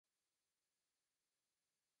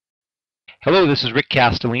Hello, this is Rick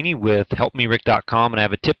Castellini with HelpMeRick.com, and I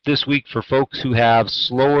have a tip this week for folks who have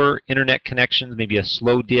slower internet connections, maybe a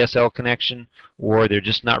slow DSL connection, or they're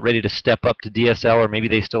just not ready to step up to DSL, or maybe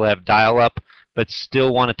they still have dial-up but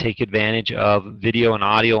still want to take advantage of video and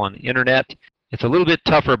audio on the internet. It's a little bit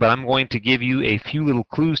tougher, but I'm going to give you a few little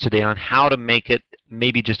clues today on how to make it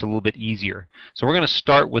maybe just a little bit easier. So we're going to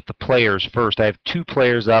start with the players first. I have two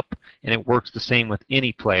players up, and it works the same with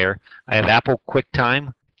any player. I have Apple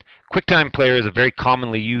QuickTime. QuickTime Player is a very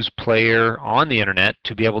commonly used player on the internet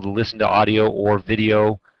to be able to listen to audio or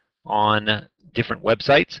video on different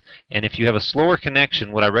websites. And if you have a slower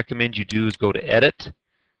connection, what I recommend you do is go to Edit,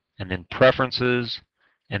 and then Preferences,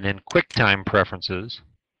 and then QuickTime Preferences.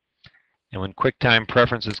 And when QuickTime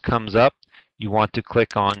Preferences comes up, you want to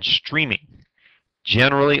click on Streaming.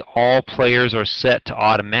 Generally, all players are set to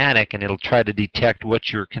automatic, and it'll try to detect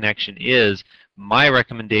what your connection is. My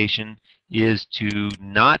recommendation is to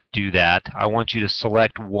not do that. I want you to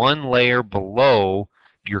select one layer below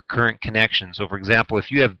your current connection. So for example, if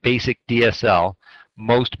you have basic DSL,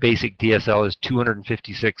 most basic DSL is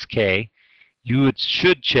 256K, you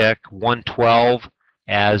should check 112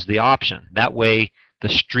 as the option. That way the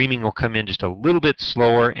streaming will come in just a little bit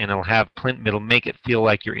slower, and it'll make it feel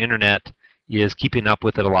like your internet is keeping up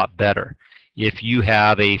with it a lot better. If you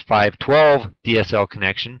have a 512 DSL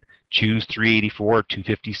connection, choose 384 or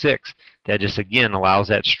 256. That just again allows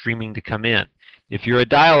that streaming to come in. If you're a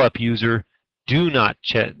dial-up user, do not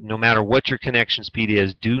check, no matter what your connection speed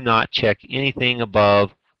is, do not check anything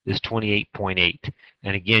above this 28.8.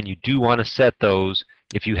 And again, you do want to set those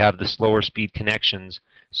if you have the slower speed connections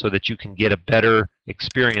so that you can get a better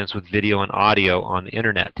experience with video and audio on the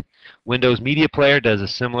internet. Windows Media Player does a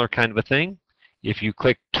similar kind of a thing. If you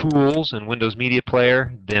click Tools in Windows Media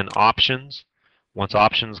Player, then Options. Once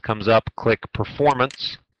Options comes up, click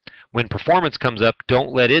Performance. When Performance comes up,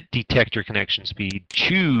 don't let it detect your connection speed.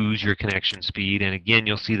 Choose your connection speed, and again,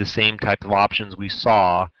 you'll see the same type of options we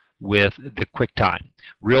saw with the QuickTime.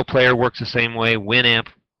 real+player works the same way. Winamp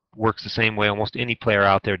works the same way. Almost any player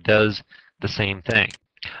out there does the same thing.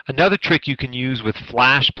 Another trick you can use with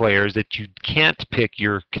flash players that you can't pick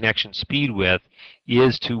your connection speed with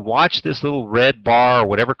is to watch this little red bar or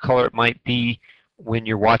whatever color it might be when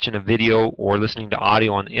you're watching a video or listening to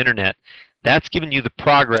audio on the internet. That's giving you the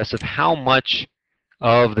progress of how much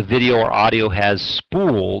of the video or audio has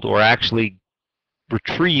spooled or actually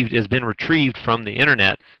has been retrieved from the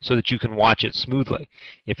internet so that you can watch it smoothly.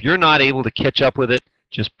 If you're not able to catch up with it,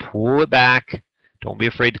 just pull it back. Don't be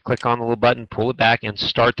afraid to click on the little button, pull it back, and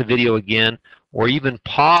start the video again, or even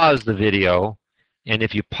pause the video. And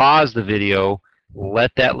if you pause the video,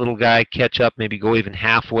 let that little guy catch up, maybe go even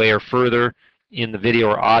halfway or further in the video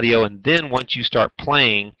or audio, and then once you start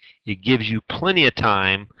playing, it gives you plenty of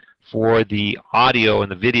time for the audio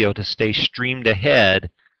and the video to stay streamed ahead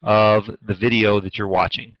of the video that you're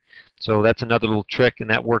watching. So that's another little trick, and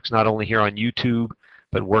that works not only here on YouTube,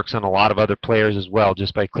 but works on a lot of other players as well,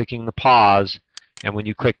 just by clicking the pause. And when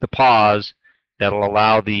you click the pause, that'll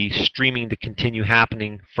allow the streaming to continue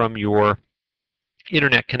happening from your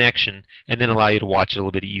internet connection and then allow you to watch it a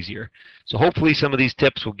little bit easier. So hopefully some of these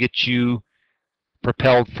tips will get you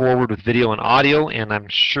propelled forward with video and audio, and I'm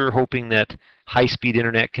sure hoping that high-speed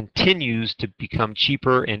internet continues to become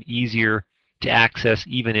cheaper and easier to access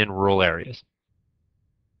even in rural areas.